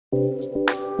Hey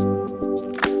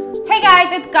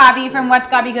guys, it's Gabi from What's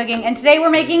Gabi Cooking, and today we're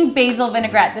making basil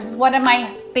vinaigrette. This is one of my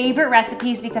favorite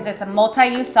recipes because it's a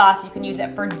multi-use sauce. You can use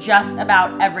it for just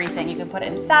about everything. You can put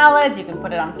it in salads, you can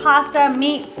put it on pasta,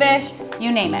 meat, fish,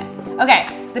 you name it. Okay,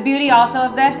 the beauty also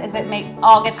of this is it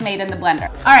all gets made in the blender.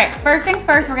 All right, first things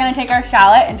first, we're gonna take our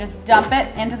shallot and just dump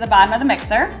it into the bottom of the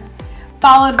mixer,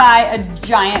 followed by a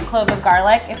giant clove of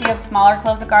garlic. If you have smaller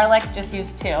cloves of garlic, just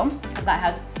use 2, because that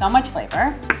has so much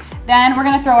flavor. Then we're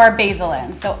gonna throw our basil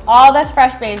in. So all this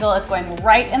fresh basil is going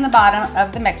right in the bottom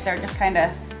of the mixer. Just kind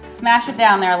of smash it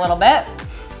down there a little bit.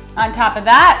 On top of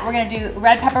that, we're gonna do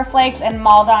red pepper flakes and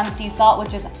Maldon sea salt,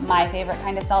 which is my favorite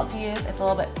kind of salt to use. It's a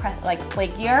little bit like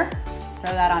flakier.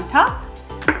 Throw that on top.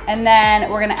 And then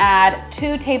we're gonna add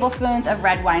 2 tablespoons of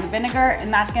red wine vinegar,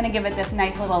 and that's gonna give it this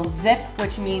nice little zip,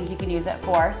 which means you can use it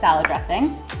for salad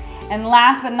dressing. And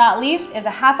last but not least is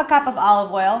a ½ cup of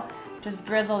olive oil. Just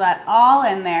drizzle that all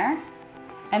in there.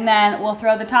 And then we'll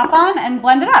throw the top on and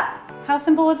blend it up. How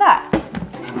simple was that?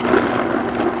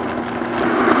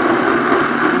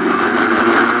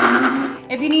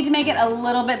 If you need to make it a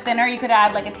little bit thinner, you could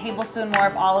add like a tablespoon more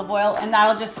of olive oil, and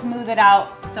that'll just smooth it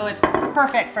out so it's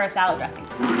perfect for a salad dressing.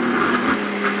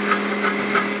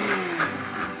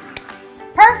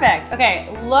 Perfect. Okay,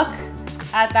 look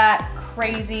at that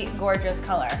crazy gorgeous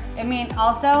color. I mean,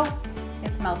 also,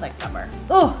 it smells like summer.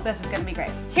 Ooh, this is gonna be great.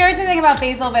 Here's the thing about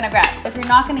basil vinaigrette. If you're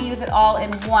not gonna use it all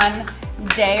in one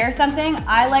day or something,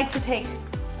 I like to take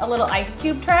a little ice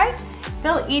cube tray,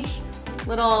 fill each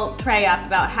little tray up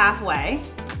about halfway,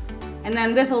 and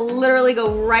then this will literally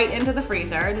go right into the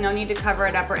freezer. No need to cover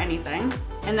it up or anything.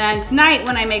 And then tonight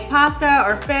when I make pasta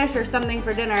or fish or something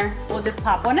for dinner, we'll just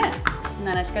pop one in, and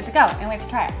then it's good to go. And we have to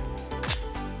try it.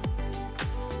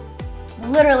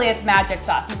 Literally, it's magic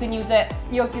sauce. You can use it,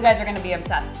 you guys are gonna be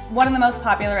obsessed. One of the most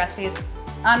popular recipes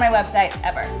on my website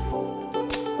ever.